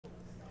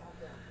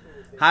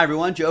Hi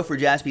everyone, Joe for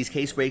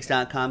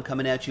JaspysCaseBreaks.com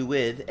coming at you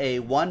with a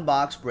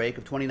one-box break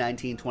of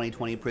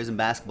 2019-2020 Prizm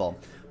Basketball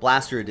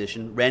Blaster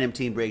Edition, random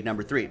team break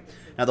number 3.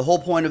 Now the whole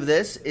point of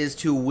this is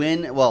to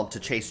win, well, to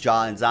chase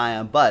Ja and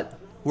Zion, but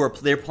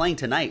they're playing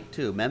tonight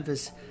too.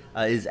 Memphis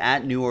is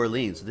at New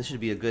Orleans, so this should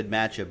be a good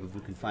matchup if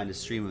we can find a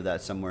stream of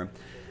that somewhere.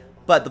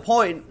 But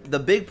the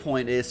big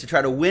point is to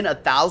try to win a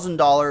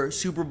 $1,000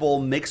 Super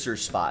Bowl mixer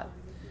spot,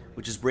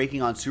 which is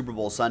breaking on Super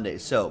Bowl Sunday.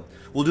 So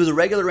we'll do the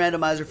regular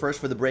randomizer first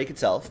for the break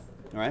itself.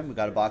 All right, we've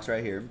got a box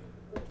right here.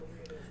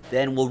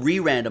 Then we'll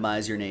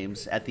re-randomize your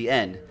names at the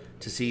end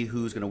to see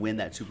who's going to win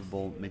that Super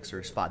Bowl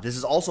mixer spot. This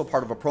is also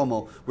part of a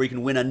promo where you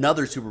can win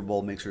another Super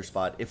Bowl mixer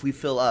spot if we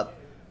fill up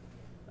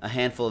a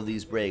handful of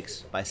these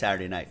breaks by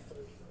Saturday night.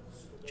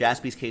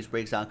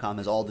 JaspysCaseBreaks.com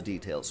has all the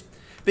details.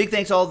 Big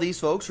thanks to all these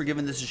folks for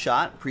giving this a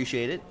shot.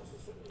 Appreciate it.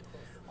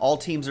 All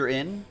teams are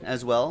in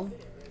as well.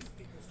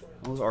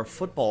 Those are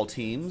football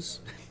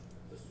teams.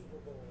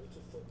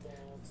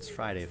 It's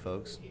Friday,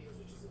 folks.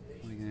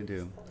 What are you going to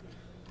do?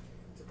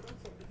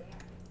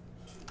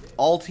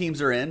 All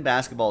teams are in,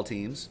 basketball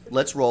teams.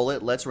 Let's roll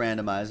it. Let's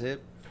randomize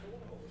it.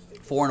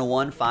 4 and a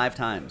 1, 5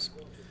 times.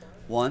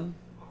 1,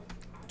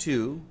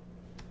 2,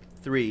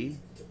 3,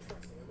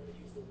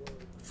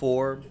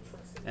 4,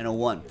 and a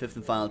 1. 5th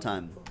and final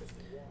time.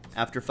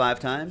 After 5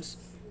 times,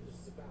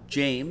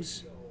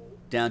 James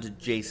down to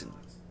Jason.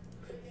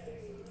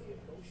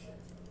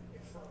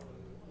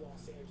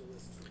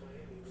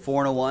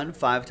 4 and a 1,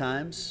 5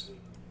 times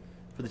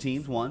for the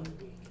teams. 1,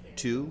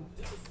 2,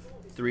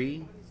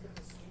 3,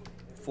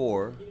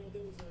 4,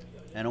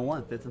 and a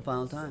 1. 5th and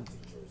final time.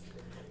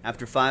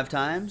 After 5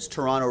 times,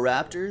 Toronto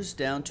Raptors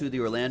down to the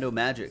Orlando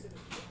Magic.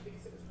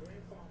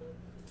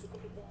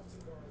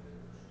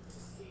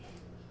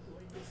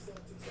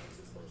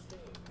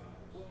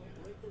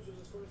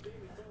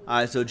 All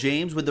right, so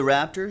James with the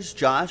Raptors.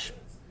 Josh,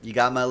 you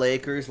got my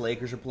Lakers.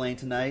 Lakers are playing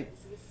tonight.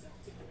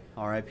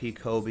 R.I.P.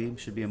 Kobe.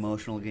 Should be an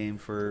emotional game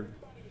for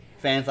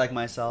fans like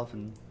myself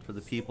and for the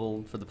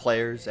people, for the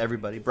players,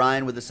 everybody.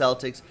 Brian with the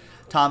Celtics.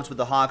 Thomas with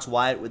the Hawks.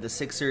 Wyatt with the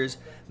Sixers.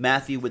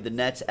 Matthew with the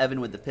Nets.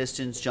 Evan with the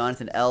Pistons.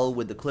 Jonathan L.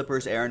 with the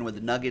Clippers. Aaron with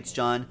the Nuggets.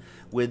 John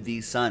with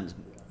the Suns.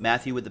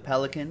 Matthew with the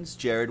Pelicans,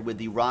 Jared with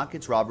the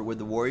Rockets, Robert with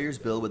the Warriors,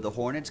 Bill with the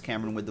Hornets,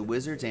 Cameron with the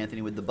Wizards,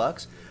 Anthony with the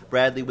Bucks,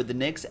 Bradley with the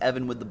Knicks,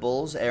 Evan with the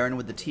Bulls, Aaron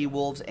with the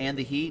T-Wolves and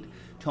the Heat,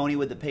 Tony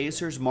with the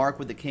Pacers, Mark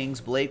with the Kings,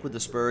 Blake with the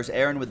Spurs,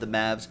 Aaron with the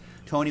Mavs,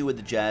 Tony with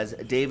the Jazz,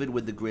 David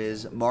with the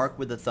Grizz, Mark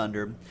with the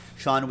Thunder,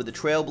 Sean with the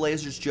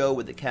Trailblazers, Joe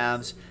with the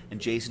Cavs, and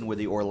Jason with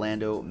the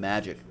Orlando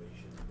Magic.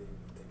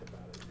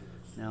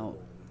 Now,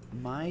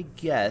 my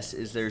guess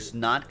is there's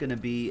not going to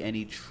be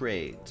any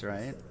trades,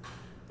 right?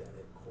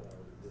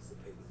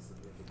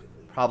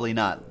 Probably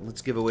not.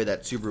 Let's give away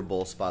that Super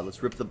Bowl spot.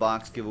 Let's rip the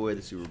box, give away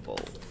the Super Bowl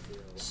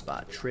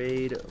spot.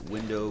 Trade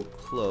window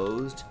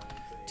closed.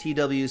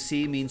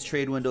 TWC means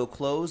trade window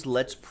closed.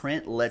 Let's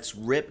print. Let's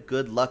rip.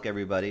 Good luck,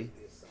 everybody.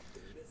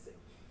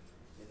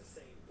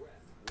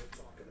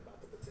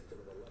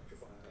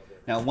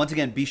 Now, once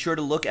again, be sure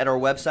to look at our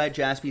website,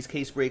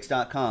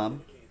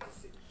 JaspysCaseBreaks.com.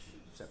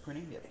 Is that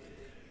printing? Yep.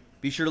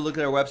 Be sure to look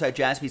at our website,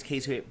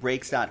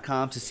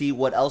 JaspysCaseBreaks.com, to see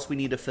what else we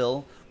need to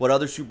fill, what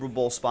other Super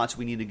Bowl spots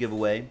we need to give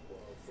away,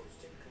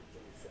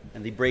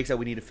 and the breaks that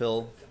we need to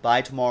fill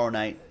by tomorrow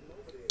night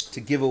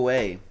to give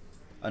away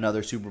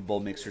another Super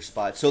Bowl mixer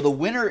spot. So the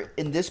winner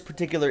in this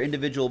particular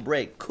individual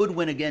break could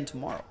win again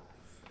tomorrow.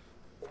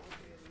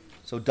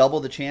 So double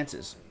the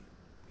chances.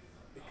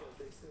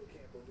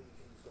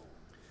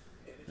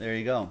 There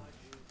you go.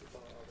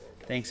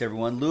 Thanks,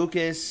 everyone.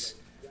 Lucas,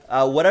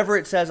 whatever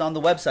it says on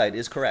the website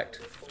is correct.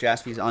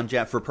 Jaspys on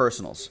for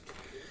personals.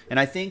 And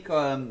I think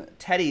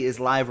Teddy is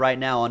live right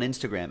now on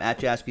Instagram at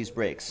Jaspys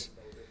Breaks.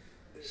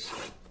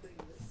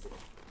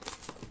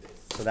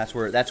 So that's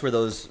where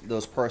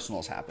those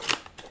personals happen.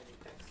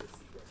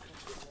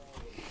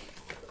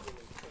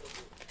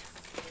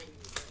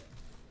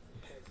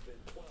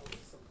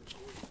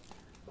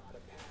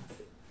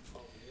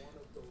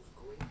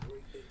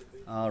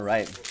 All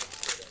right.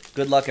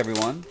 Good luck,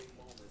 everyone.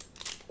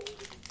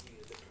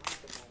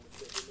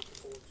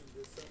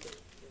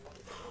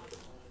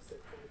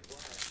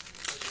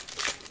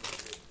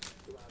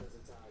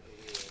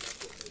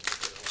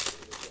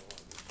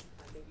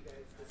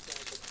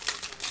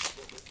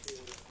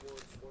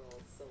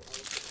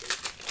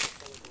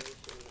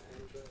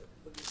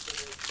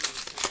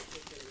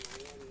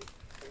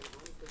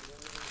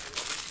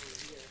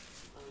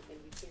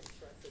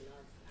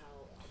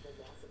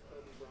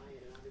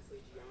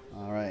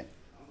 All right.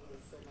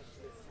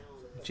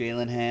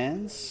 Jalen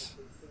Hands.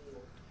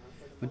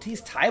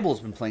 Matisse Thybulle's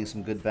been playing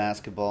some good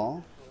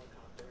basketball.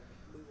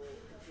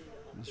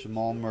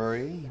 Jamal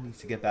Murray, he needs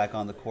to get back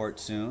on the court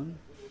soon.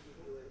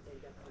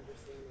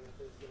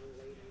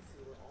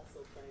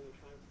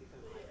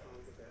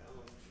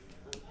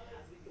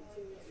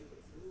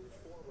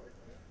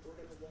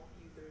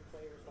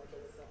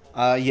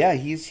 Yeah,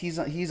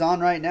 he's on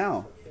right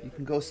now. You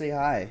can go say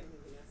hi.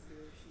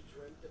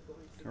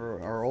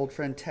 Our old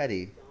friend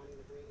Teddy.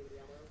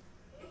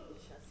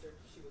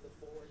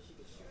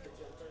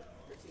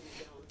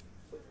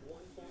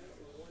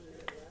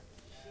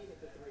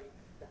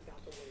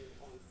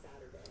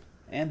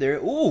 And there,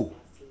 ooh,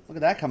 look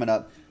at that coming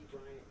up.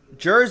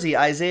 Jersey,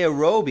 Isaiah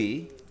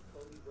Roby.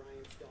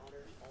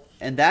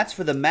 And that's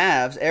for the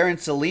Mavs. Aaron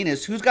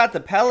Salinas. Who's got the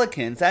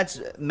Pelicans?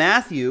 That's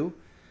Matthew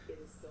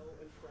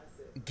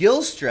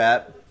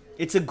Gilstrap.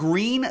 It's a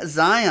green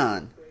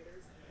Zion.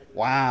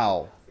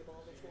 Wow.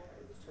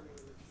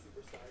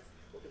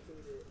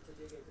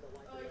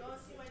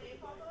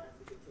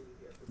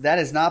 That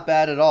is not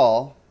bad at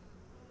all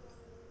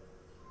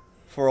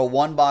for a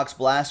one-box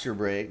blaster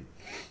break.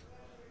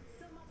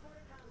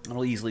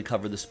 It'll easily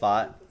cover the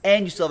spot.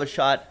 And you still have a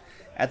shot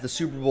at the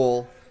Super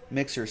Bowl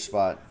mixer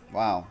spot.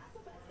 Wow.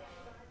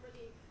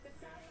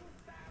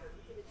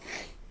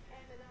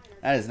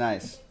 That is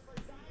nice.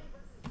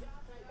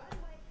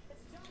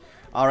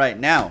 All right,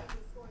 now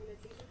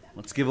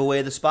let's give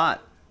away the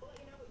spot.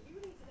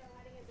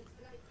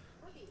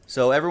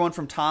 So everyone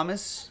from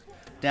Thomas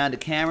down to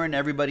Cameron,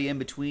 everybody in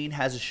between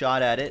has a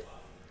shot at it.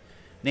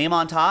 Name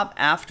on top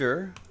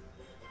after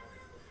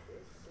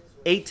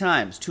 8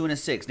 times, 2 and a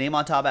 6. Name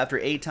on top after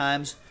 8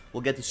 times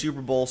will get the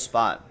Super Bowl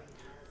spot.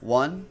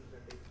 1,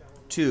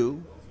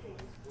 2,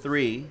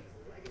 3,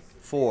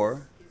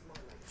 4,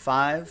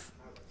 5,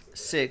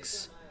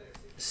 6,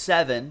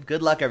 7.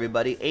 Good luck,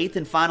 everybody. 8th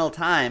and final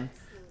time.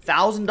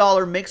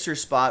 $1,000 mixer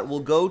spot will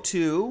go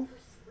to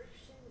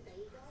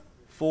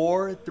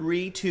 4,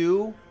 3,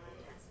 2.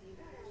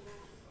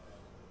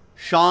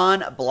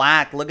 Sean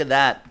Black. Look at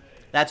that.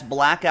 That's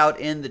blackout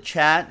in the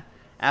chat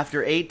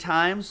after 8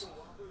 times.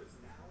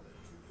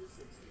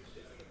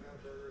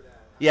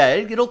 Yeah,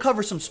 it'll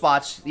cover some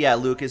spots. Yeah,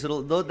 Lucas,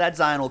 that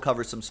Zion will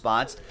cover some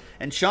spots.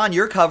 And Sean,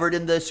 you're covered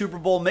in the Super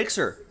Bowl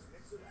mixer.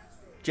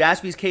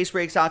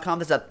 JaspysCaseBreaks.com.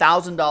 That's a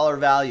 $1,000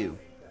 value.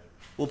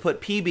 We'll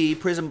put PB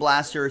Prizm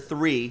Blaster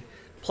 3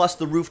 plus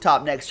the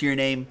rooftop next to your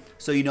name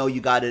so you know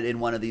you got it in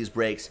one of these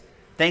breaks.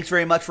 Thanks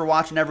very much for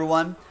watching,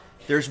 everyone.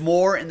 There's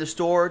more in the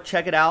store.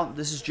 Check it out.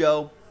 This is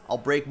Joe. I'll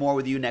break more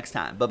with you next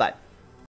time. Bye-bye.